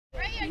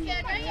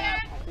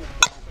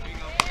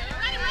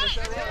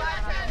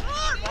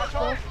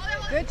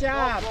Good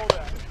job.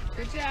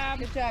 Good job.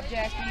 Good job,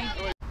 Jackie.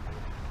 Come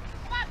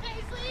on,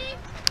 Paisley.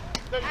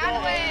 Good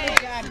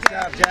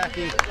job,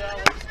 Jackie.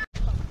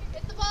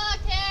 Get the ball,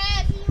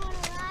 kids.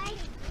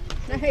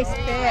 Nice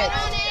pitch.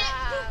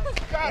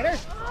 Get her.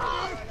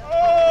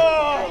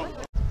 Oh!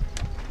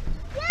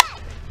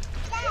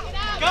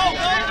 Go, go,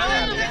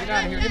 Get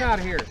out of here. Get out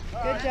of here.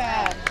 Good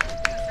job.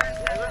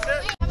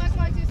 How much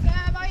want to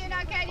sub? Oh, you're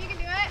not Kat. You can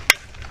do it.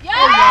 Yeah!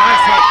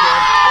 Nice hit, kid.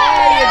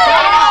 There you go.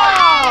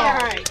 All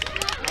right.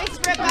 Nice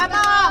rip,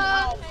 Emma.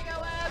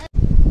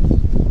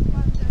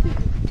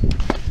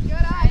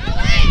 Good eye.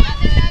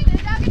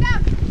 Get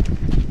down.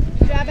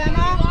 Good job,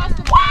 Emma.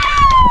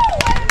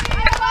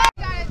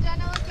 Got it,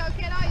 Jenna. Let's go,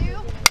 kid. All you.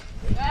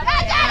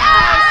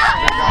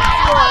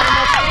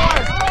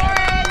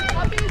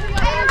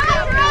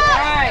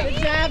 Good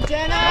job,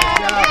 Jenna.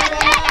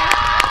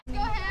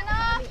 Go,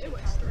 Hannah.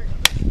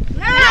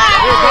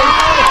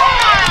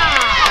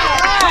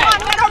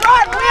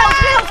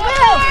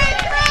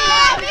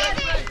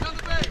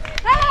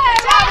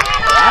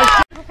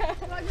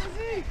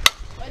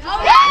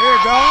 Here you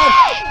go.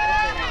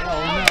 Oh,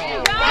 no.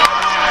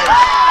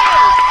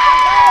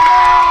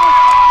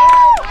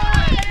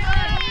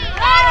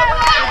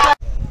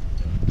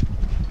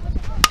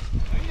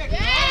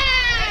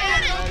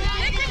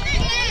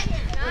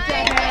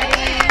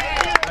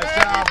 Nice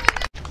job.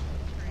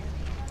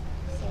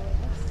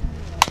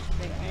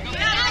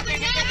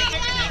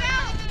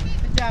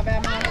 Good job,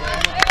 Emma.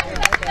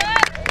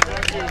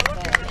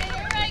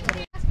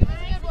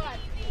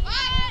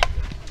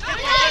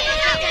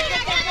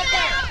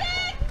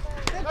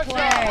 Good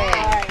play. Let's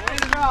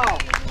go.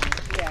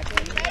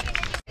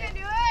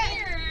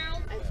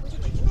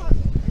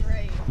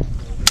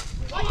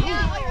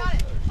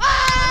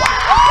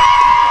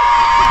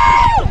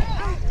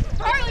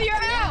 Harley,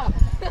 you're out.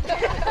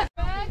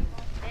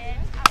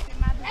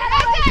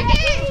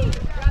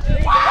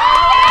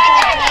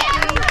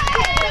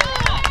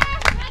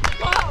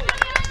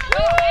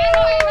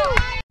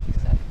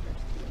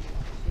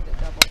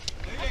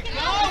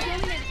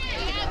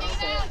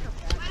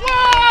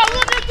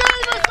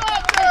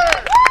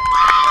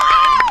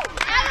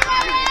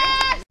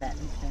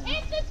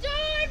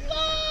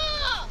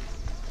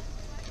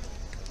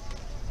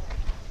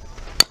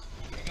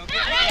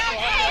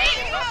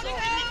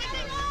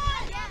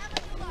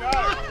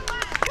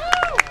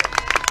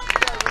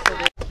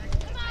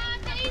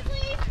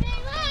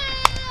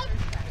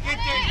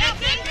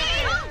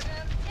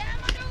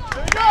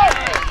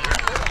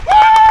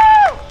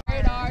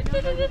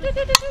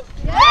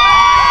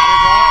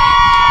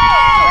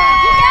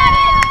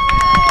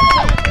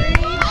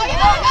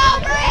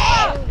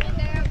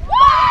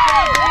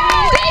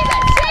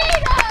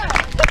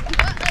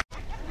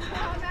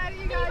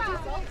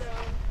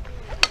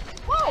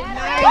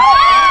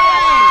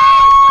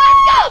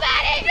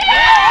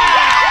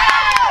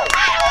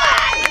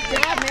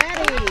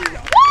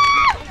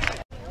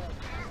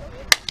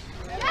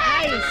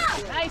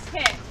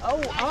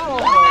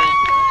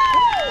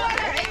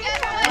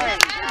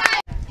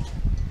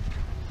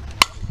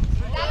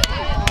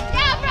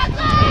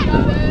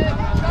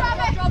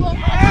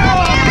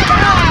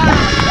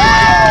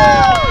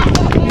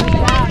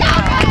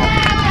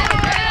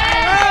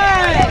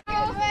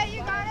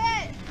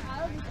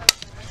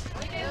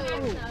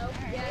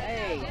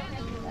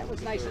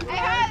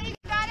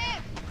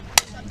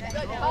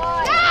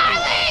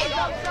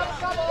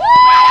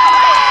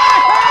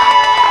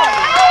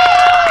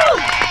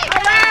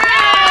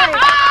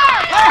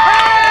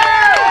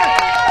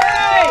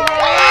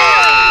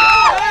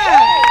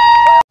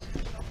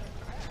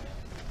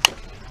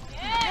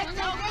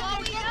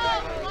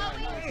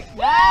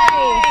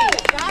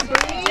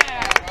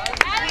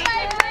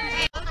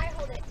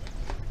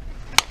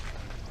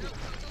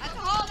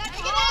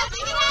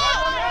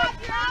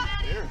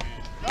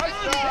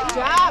 Good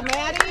job,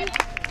 Maddie.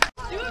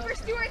 Do it for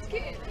Stuart's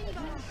kid.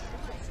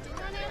 Nice.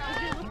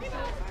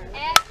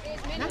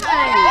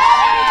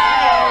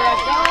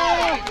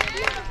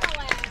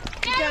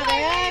 Good job,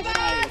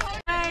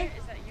 Ash.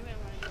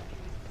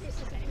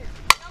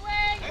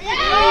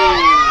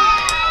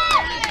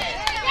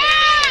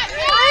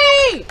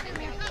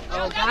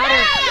 Oh, got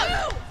her.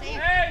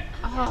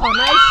 Oh,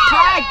 nice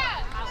try.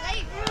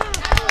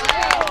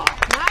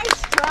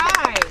 Nice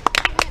try.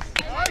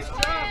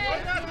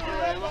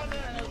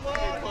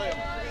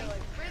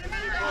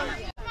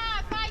 Come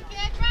on, fight,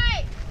 kid,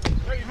 right.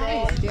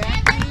 Nice,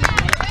 Jackie.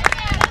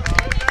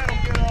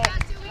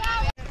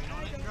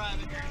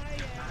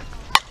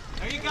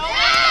 There you go.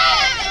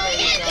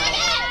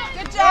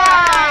 Good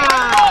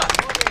job.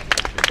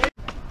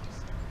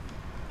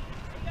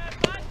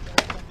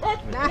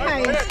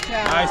 Nice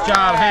job. Nice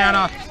job,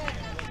 Hannah.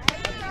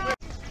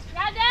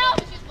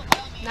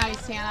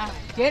 Nice, Hannah.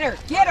 Get her.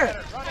 Get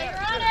her. You're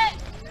on it.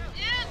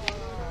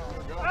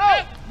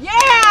 Yeah!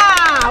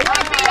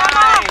 Whippy,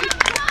 Emma!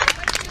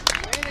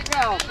 Way to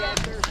go,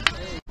 catcher.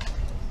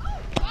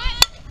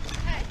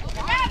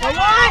 Go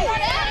on!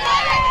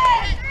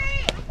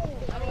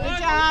 Good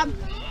job.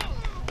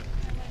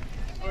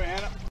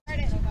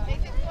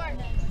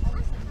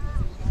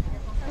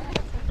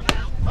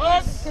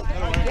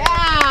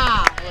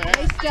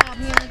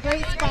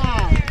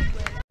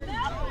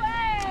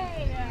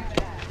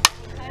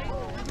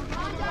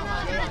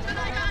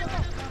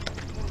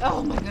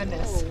 Oh my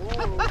goodness.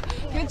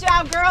 Good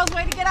job, girls.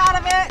 Way to get out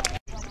of it.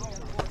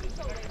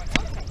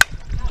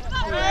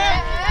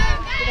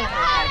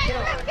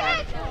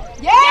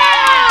 Yeah!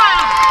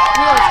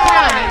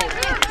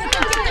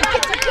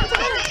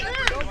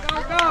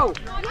 Go.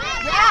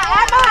 Yeah,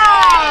 Emma!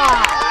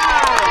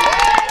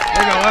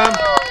 There you go, Em.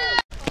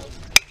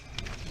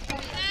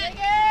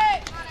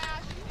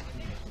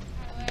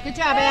 Good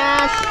job,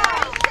 Ash.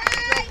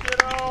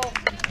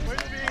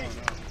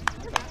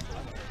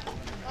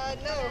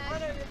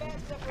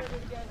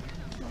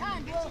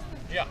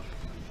 Yeah.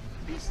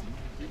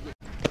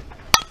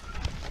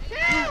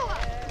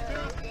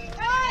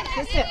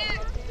 Kiss it.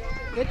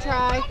 Good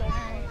try.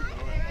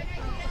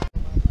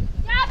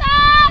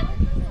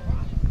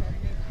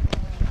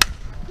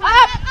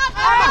 Up!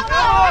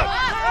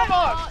 Come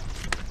on.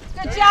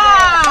 Good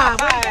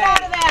job! Way to get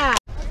out of that.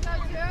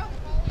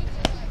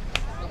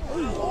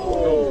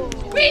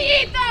 We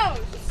eat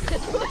those!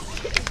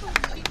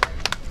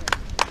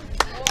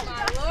 Oh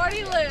my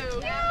lordy Lou.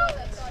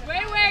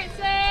 Wait,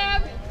 Sam.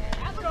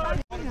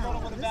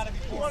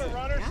 You want a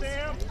runner,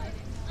 Sam?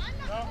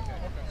 No? Okay.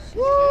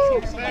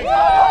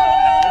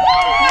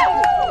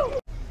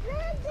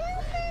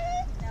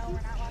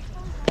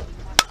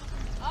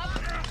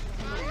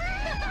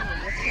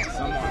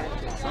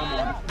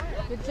 Someone.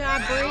 Good job,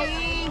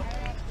 Bree.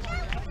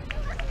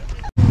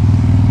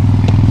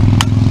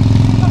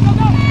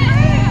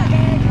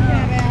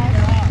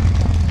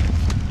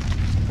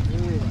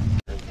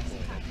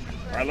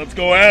 All right, let's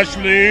go,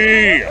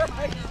 Ashley.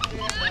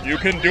 You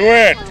can do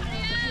it.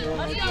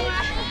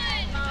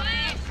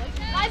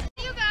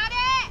 You got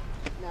it.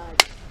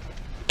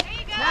 There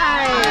you go.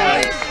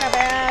 Nice. Good job,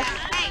 Ash.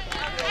 Hey,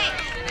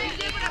 you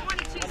did what I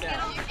wanted to. You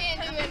can't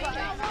do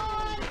anything.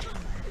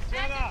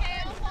 Jenna,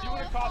 you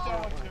would have caught that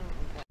one too.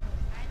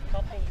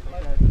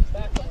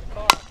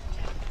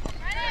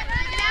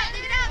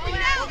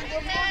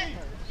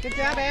 Good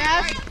job,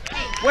 Ash.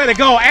 Way to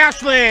go,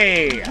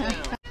 Ashley.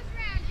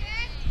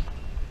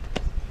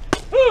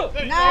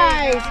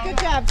 Nice. Good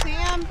job,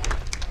 Sam.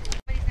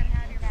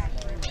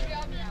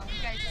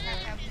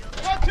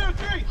 1, 2,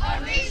 3.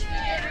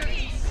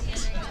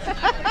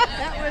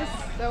 That was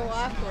so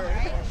awkward.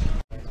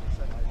 There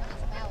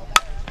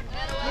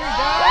you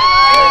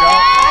go.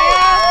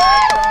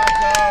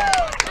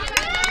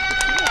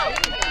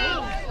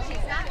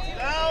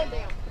 Down.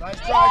 Nice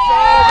try, Joe.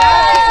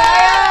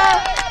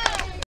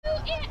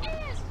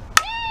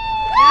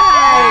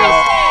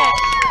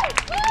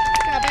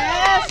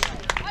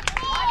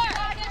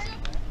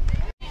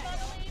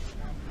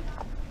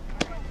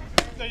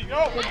 There you go.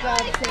 Good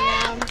job,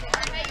 Sam.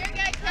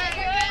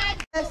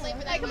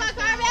 Hey, come on,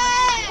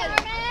 Carmen!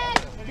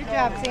 Good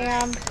job,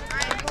 Sam.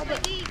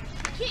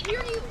 Can't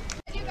hear you.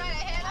 You got a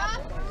head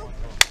up.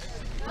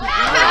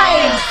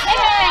 Nice.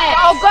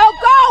 Oh, go,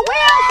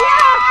 Wheels,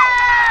 yeah.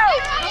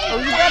 Oh,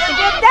 you got to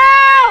get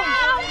down.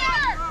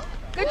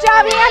 Good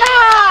job,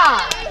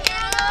 Hannah.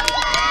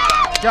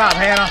 Good job,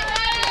 Hannah.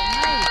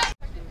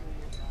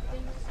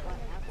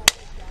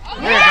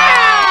 There you go.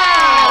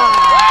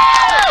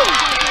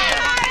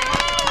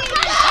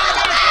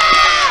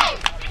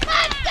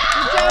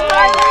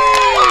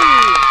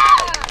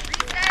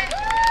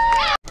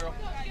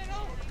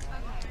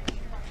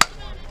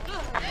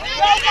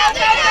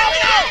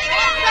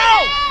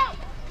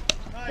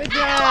 Good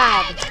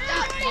job.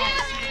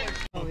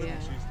 Oh, yeah.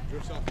 She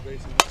drifts off the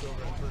base and looks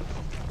over at first.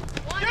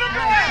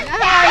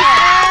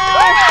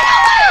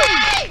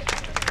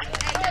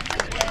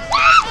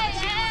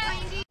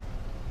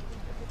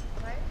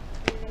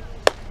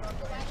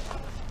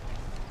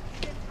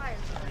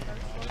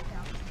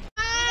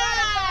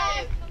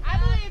 I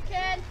believe,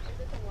 kid.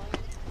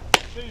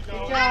 There you go.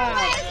 Good job.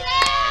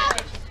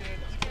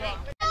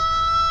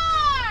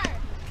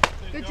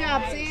 Good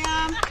job,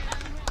 Sam.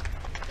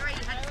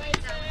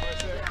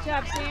 Good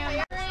job, Sam.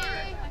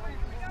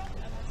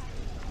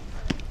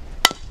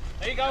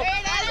 There you go. Go.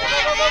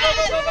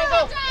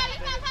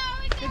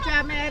 Good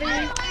job, Maddie.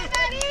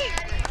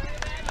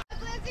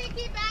 Lindsay,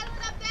 keep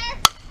battling up there.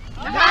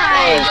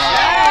 Nice.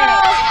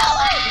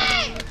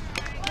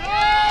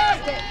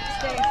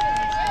 Stay.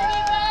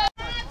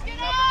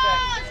 Here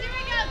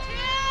we go, 2.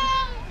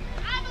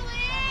 I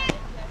believe.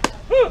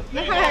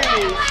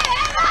 Nice.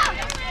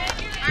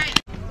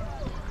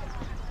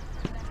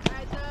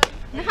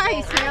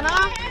 Nice,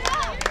 Hannah.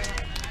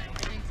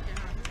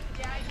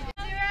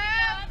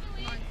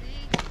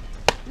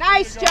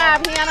 Nice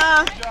job,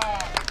 Hannah.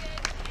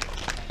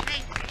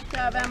 Good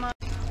job, Emma.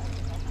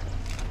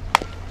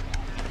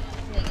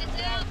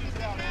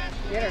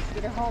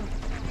 Get her home.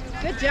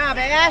 Good job,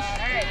 Ash.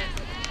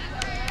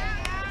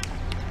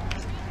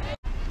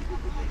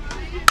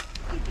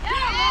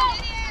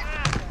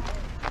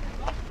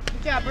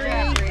 Good job, Bree. I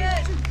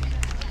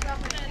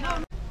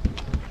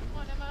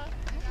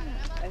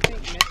think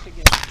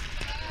Michigan.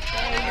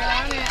 Hey, you're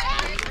on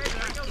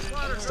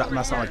it. Stop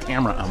messing with the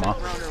camera, Emma.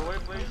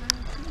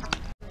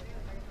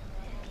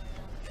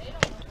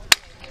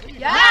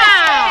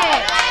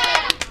 Yeah!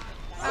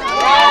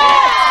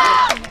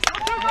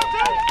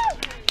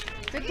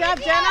 Good job,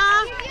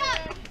 Jenna.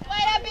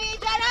 Way to be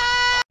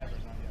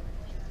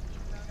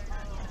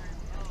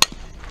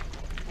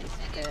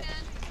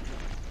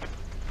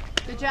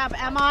job,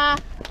 Emma.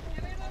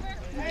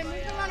 Hey,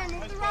 move the runner,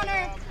 move the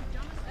runner.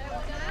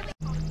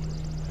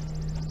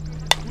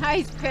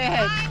 Nice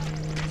pitch.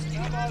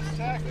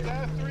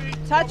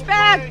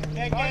 Touchback.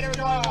 Can't get her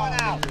going one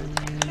out.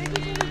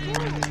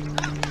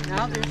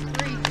 No, there's 3.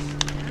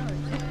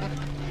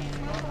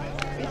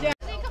 Good job.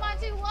 Come on,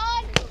 2,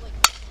 1.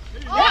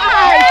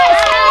 Nice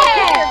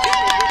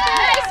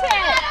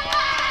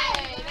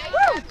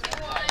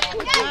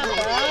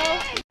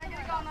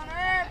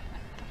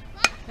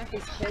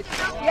hit.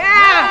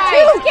 Yeah.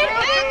 2. Get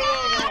it.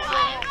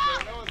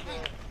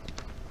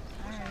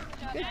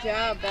 Good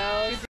job,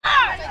 Bells.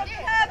 Get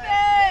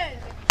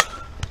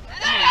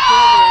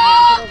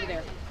over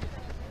there.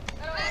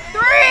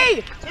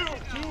 3. 2,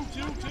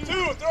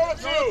 throw it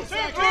 2.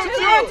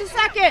 2 on to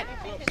second.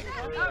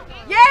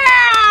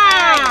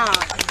 Yeah.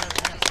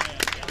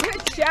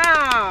 Good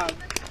job.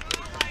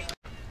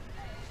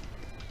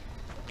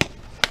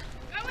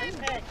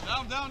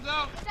 Down.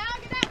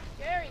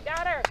 Jerry,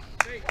 got her.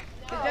 Good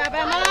job,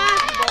 Emma.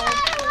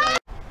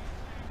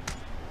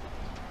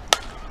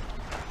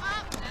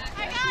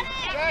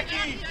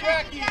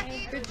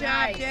 Jackie. Good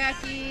job,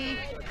 Jackie.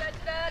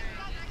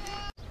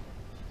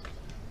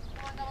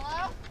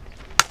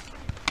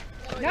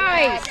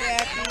 Nice,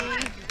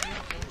 Jackie.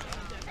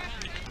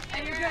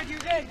 You're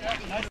good.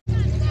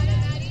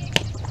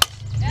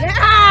 Yeah!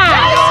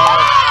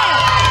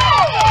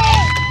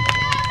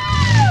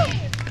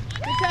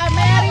 Good job,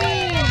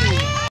 Maddie.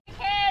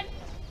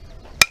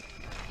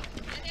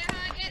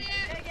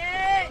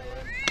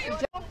 Good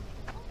job.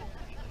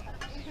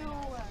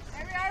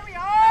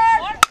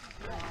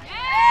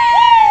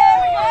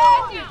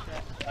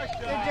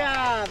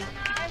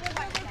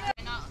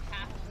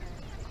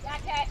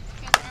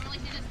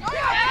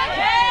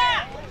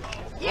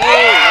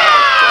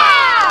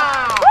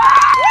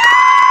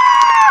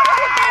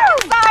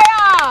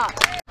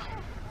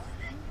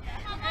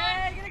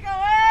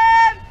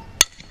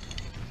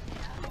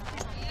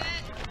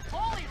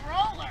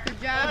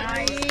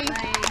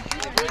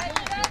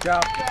 Good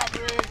job.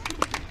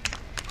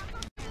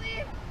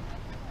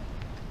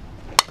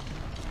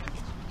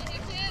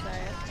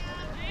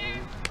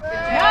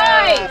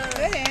 Nice.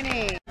 Good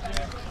inning.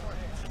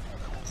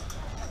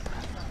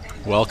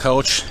 Well,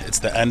 Coach, it's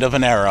the end of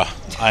an era.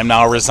 I'm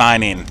now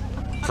resigning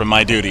from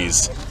my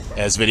duties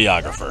as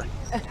videographer.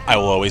 I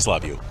will always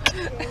love you.